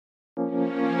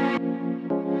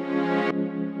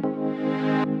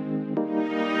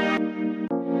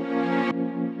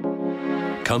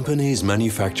Companies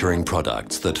manufacturing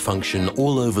products that function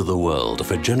all over the world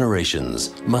for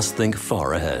generations must think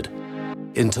far ahead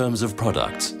in terms of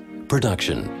products,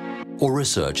 production, or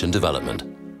research and development.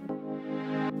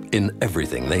 In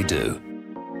everything they do,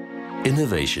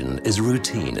 innovation is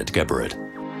routine at GEBERIT.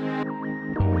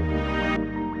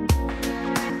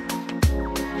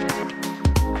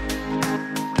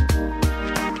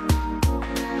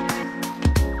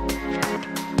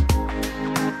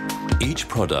 Each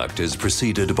product is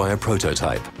preceded by a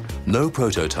prototype. No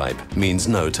prototype means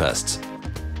no tests.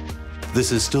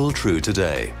 This is still true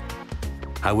today.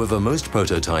 However, most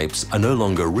prototypes are no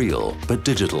longer real, but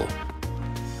digital.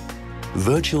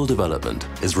 Virtual development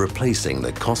is replacing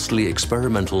the costly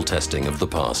experimental testing of the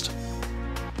past.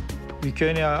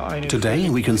 Today,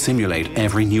 we can simulate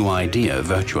every new idea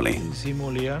virtually.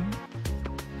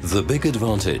 The big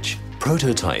advantage: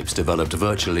 prototypes developed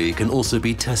virtually can also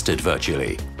be tested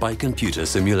virtually by computer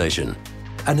simulation.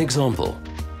 An example: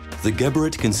 the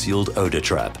GEBERIT concealed odor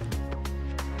trap.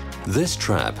 This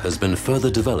trap has been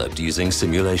further developed using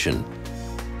simulation.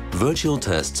 Virtual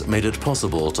tests made it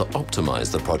possible to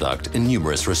optimize the product in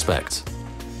numerous respects.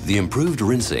 The improved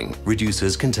rinsing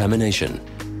reduces contamination.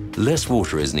 Less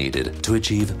water is needed to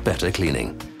achieve better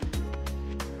cleaning.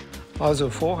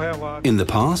 In the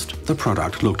past, the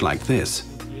product looked like this,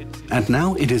 and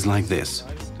now it is like this.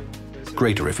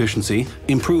 Greater efficiency,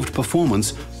 improved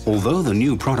performance, although the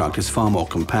new product is far more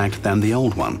compact than the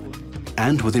old one,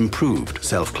 and with improved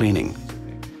self-cleaning.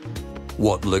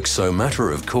 What looks so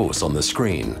matter of course on the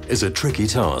screen is a tricky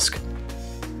task.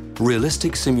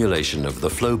 Realistic simulation of the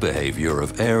flow behavior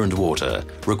of air and water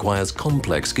requires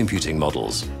complex computing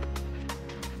models.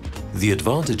 The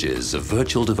advantages of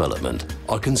virtual development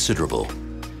are considerable.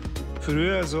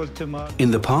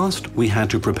 In the past, we had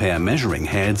to prepare measuring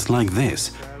heads like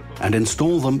this and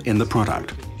install them in the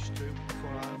product.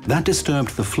 That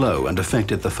disturbed the flow and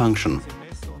affected the function.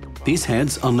 These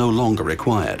heads are no longer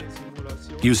required.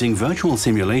 Using virtual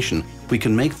simulation, we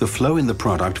can make the flow in the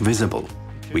product visible.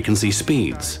 We can see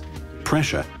speeds,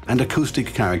 pressure, and acoustic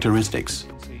characteristics.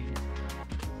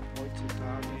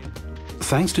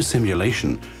 Thanks to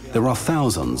simulation, there are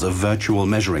thousands of virtual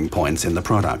measuring points in the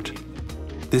product.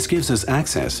 This gives us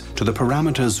access to the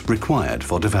parameters required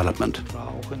for development.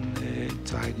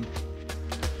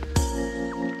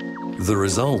 The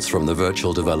results from the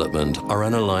virtual development are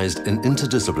analyzed in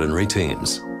interdisciplinary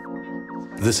teams.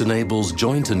 This enables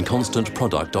joint and constant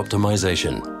product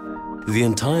optimization. The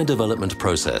entire development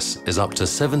process is up to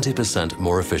 70%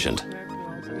 more efficient.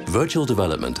 Virtual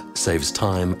development saves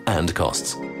time and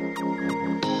costs.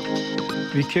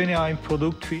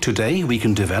 Today, we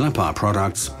can develop our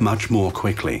products much more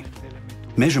quickly.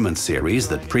 Measurement series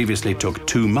that previously took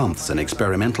 2 months in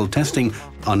experimental testing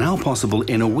are now possible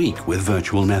in a week with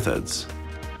virtual methods.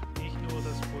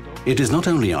 It is not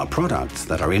only our products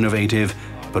that are innovative,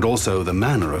 but also the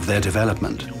manner of their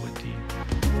development.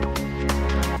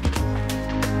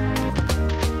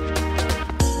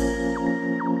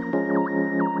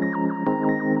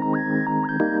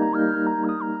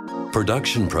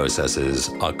 Production processes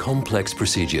are complex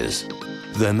procedures.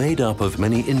 They're made up of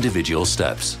many individual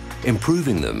steps.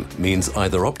 Improving them means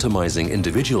either optimizing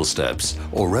individual steps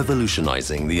or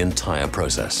revolutionizing the entire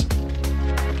process.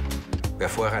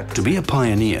 To be a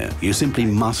pioneer, you simply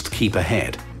must keep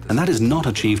ahead. And that is not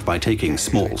achieved by taking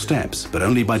small steps, but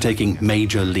only by taking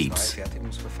major leaps.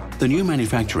 The new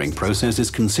manufacturing process is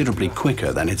considerably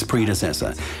quicker than its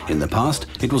predecessor. In the past,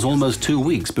 it was almost 2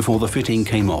 weeks before the fitting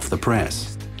came off the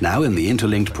press. Now, in the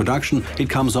interlinked production, it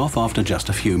comes off after just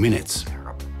a few minutes.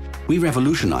 We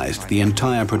revolutionized the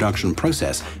entire production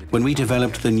process when we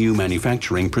developed the new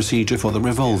manufacturing procedure for the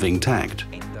revolving takt.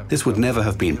 This would never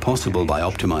have been possible by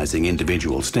optimizing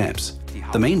individual steps.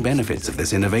 The main benefits of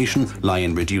this innovation lie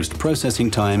in reduced processing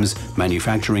times,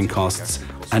 manufacturing costs,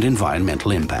 and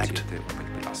environmental impact.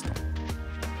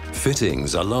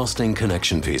 Fittings are lasting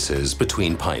connection pieces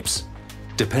between pipes.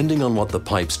 Depending on what the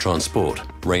pipes transport,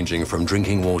 ranging from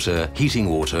drinking water, heating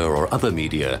water, or other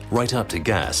media, right up to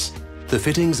gas, the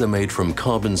fittings are made from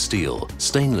carbon steel,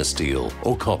 stainless steel,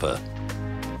 or copper.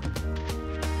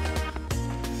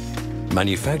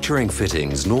 Manufacturing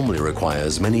fittings normally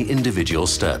requires many individual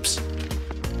steps.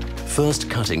 First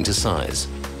cutting to size,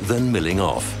 then milling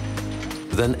off,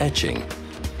 then etching,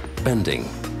 bending,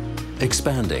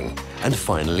 expanding, and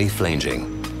finally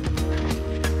flanging.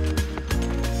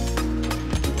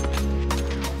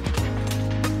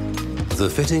 The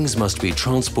fittings must be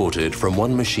transported from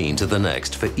one machine to the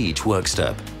next for each work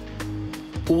step.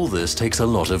 All this takes a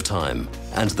lot of time,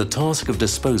 and the task of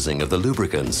disposing of the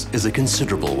lubricants is a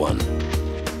considerable one.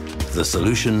 The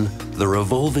solution, the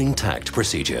revolving takt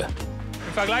procedure.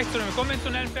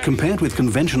 Compared with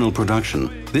conventional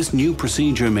production, this new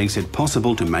procedure makes it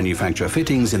possible to manufacture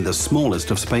fittings in the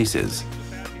smallest of spaces.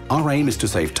 Our aim is to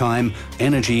save time,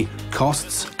 energy,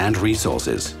 costs and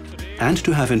resources, and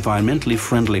to have environmentally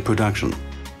friendly production.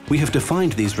 We have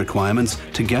defined these requirements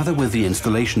together with the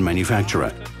installation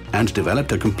manufacturer and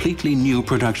developed a completely new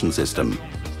production system.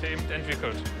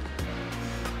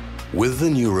 With the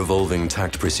new revolving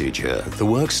tact procedure, the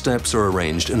work steps are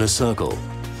arranged in a circle.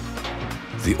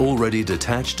 The already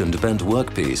detached and bent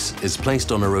workpiece is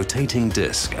placed on a rotating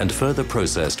disc and further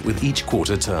processed with each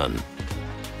quarter turn.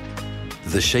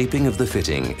 The shaping of the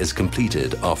fitting is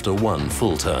completed after one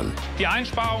full turn.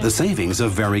 The savings are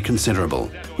very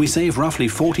considerable. We save roughly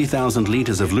 40,000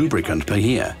 liters of lubricant per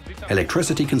year.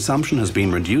 Electricity consumption has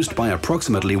been reduced by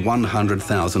approximately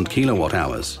 100,000 kilowatt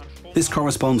hours. This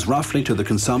corresponds roughly to the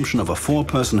consumption of a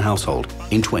four-person household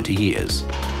in 20 years.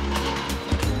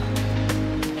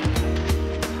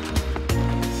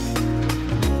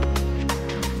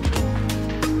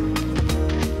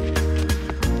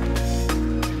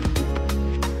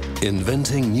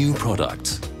 Inventing new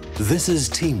products. This is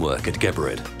teamwork at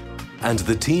GEBERIT. And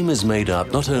the team is made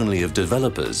up not only of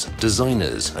developers,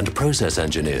 designers and process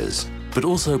engineers, but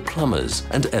also plumbers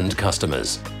and end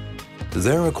customers.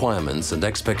 Their requirements and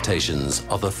expectations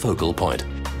are the focal point.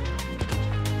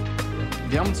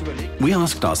 We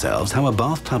asked ourselves how a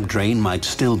bathtub drain might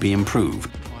still be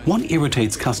improved. What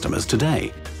irritates customers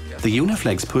today? The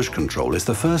Uniflex push control is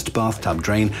the first bathtub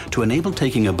drain to enable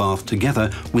taking a bath together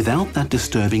without that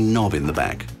disturbing knob in the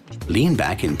back. Lean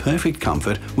back in perfect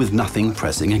comfort with nothing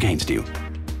pressing against you.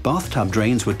 Bathtub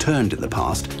drains were turned in the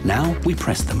past, now we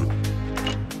press them.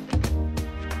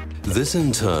 This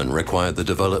in turn required the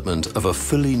development of a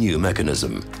fully new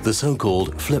mechanism, the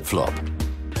so-called flip-flop.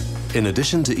 In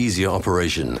addition to easier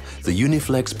operation, the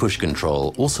Uniflex push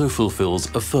control also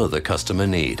fulfills a further customer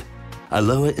need: a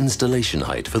lower installation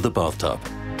height for the bathtub.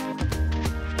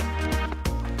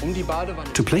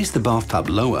 To place the bathtub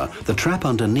lower, the trap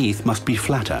underneath must be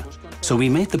flatter, so we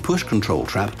made the push control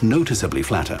trap noticeably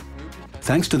flatter.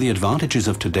 Thanks to the advantages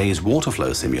of today's water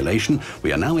flow simulation,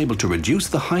 we are now able to reduce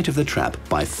the height of the trap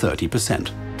by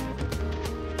 30%.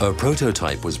 A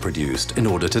prototype was produced in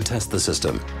order to test the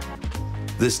system.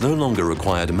 This no longer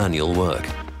required manual work.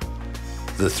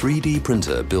 The 3D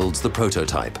printer builds the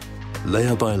prototype,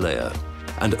 layer by layer,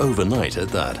 and overnight at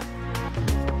that.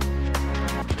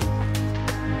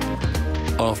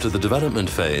 After the development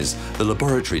phase, the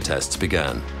laboratory tests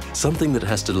began. Something that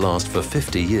has to last for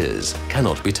 50 years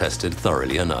cannot be tested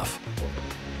thoroughly enough.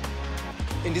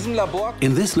 In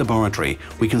this laboratory,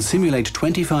 we can simulate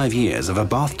 25 years of a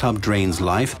bathtub drain's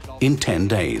life in 10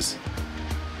 days.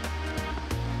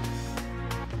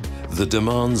 The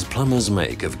demands plumbers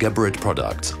make of GEBERIT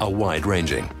products are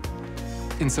wide-ranging.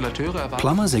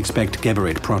 Plumbers expect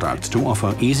GEBERIT products to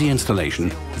offer easy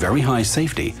installation, very high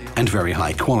safety and very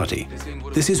high quality.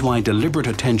 This is why deliberate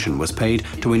attention was paid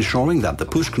to ensuring that the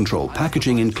push control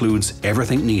packaging includes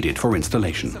everything needed for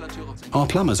installation. Our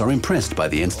plumbers are impressed by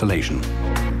the installation.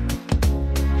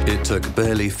 It took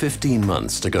barely 15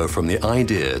 months to go from the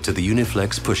idea to the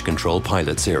Uniflex push control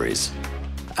pilot series.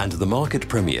 And the market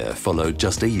premiere followed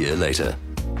just a year later.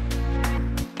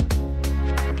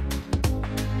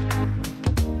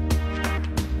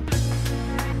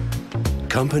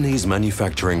 Companies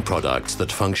manufacturing products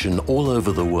that function all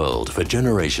over the world for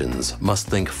generations must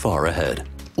think far ahead,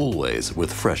 always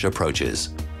with fresh approaches,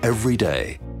 every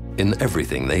day, in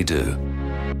everything they do.